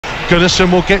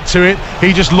Gunnarsson will get to it.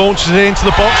 He just launches it into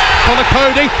the box. Connor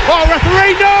Cody. Oh,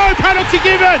 referee, no! Penalty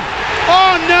given!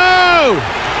 Oh, no!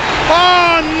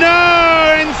 Oh,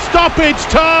 no! In stoppage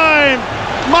time,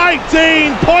 Mike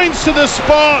Dean points to the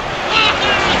spot.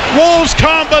 Wolves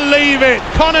can't believe it.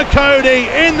 Connor Cody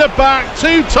in the back,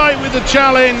 too tight with the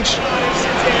challenge.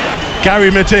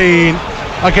 Gary Medine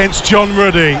against John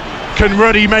Ruddy. Can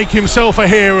Ruddy make himself a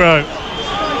hero?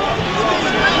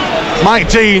 Mike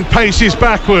Dean paces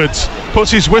backwards,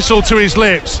 puts his whistle to his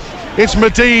lips. It's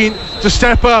Medine to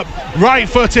step up,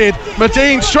 right-footed.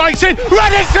 Medine strikes it.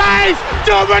 Ruddy saves!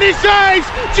 John Ruddy saves!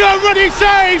 John Ruddy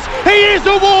saves! He is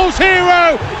the Wolves'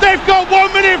 hero! They've got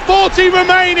 1 minute 40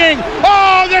 remaining!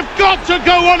 Oh, they've got to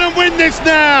go on and win this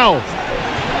now!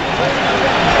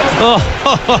 Oh,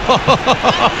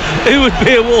 who would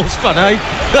be a Wolves fan, eh?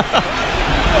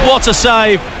 What a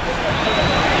save!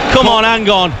 Come on, hang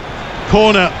on.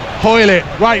 Corner, Hoylett,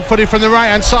 right-footed from the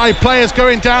right-hand side. Players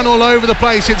going down all over the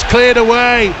place. It's cleared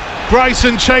away.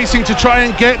 Bryson chasing to try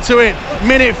and get to it.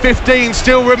 Minute 15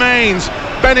 still remains.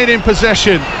 Bennett in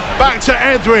possession. Back to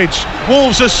Etheridge.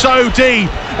 Wolves are so deep.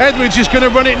 Etheridge is going to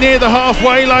run it near the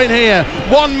halfway line here.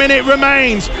 1 minute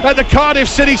remains at the Cardiff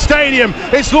City Stadium.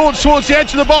 It's launched towards the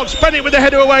edge of the box. Bennett with the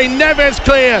header away. Neves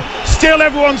clear. Still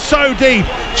everyone's so deep.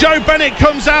 Joe Bennett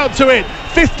comes out to it.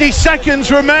 50 seconds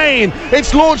remain.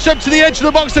 It's launched up to the edge of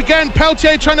the box again.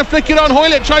 Peltier trying to flick it on.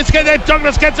 Hoylett tries to get there.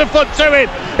 Douglas gets a foot to it.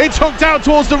 It's hooked out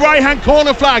towards the right-hand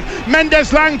corner flag.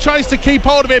 Mendes-Lang tries to keep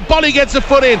hold of it. Bolly gets a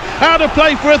foot in. Out of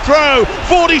play for a throw.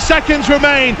 40 seconds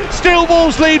remain. Still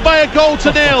Wolves lead by a goal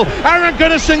to nil. Aaron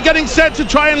Gunnarsson getting set to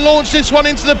try and launch this one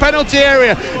into the penalty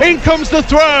area. In comes the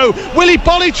throw. Willie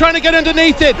Bolly trying to get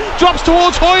underneath it. Drops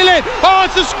towards Hoylett. Oh,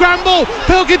 it's a scramble.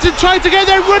 Pilkington tried to get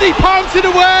there. Ruddy palms it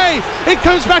away. It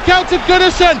comes back out to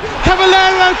Gunnarsson.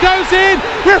 Cavallero goes in.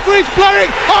 Referee's blowing.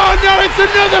 Oh no, it's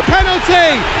another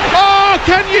penalty. Oh,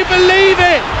 can you believe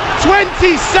it?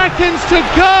 20 seconds to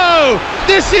go.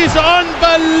 This is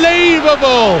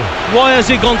unbelievable. Why has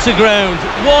he gone to ground?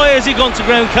 Why has he gone to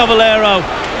ground, Cavallero?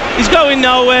 He's going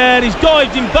nowhere. He's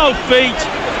dived in both feet.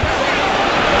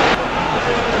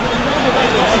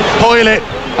 Hoylett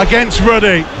against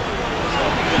Ruddy.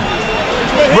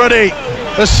 Ruddy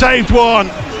has saved one.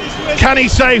 Can he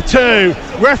save two?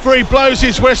 Referee blows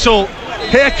his whistle.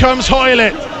 Here comes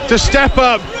Hoylett to step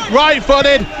up,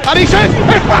 right-footed, and he says,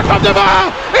 it's back on the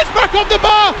bar! It's back on the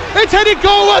bar! It's headed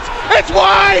goalwards! It's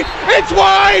wide! It's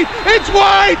wide! It's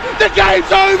wide! The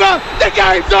game's over! The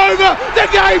game's over! The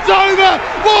game's over!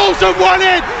 Wolves have won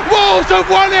it! Wolves have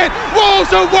won it!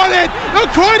 Wolves have won it! A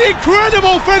quite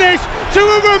incredible finish to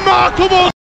a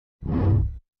remarkable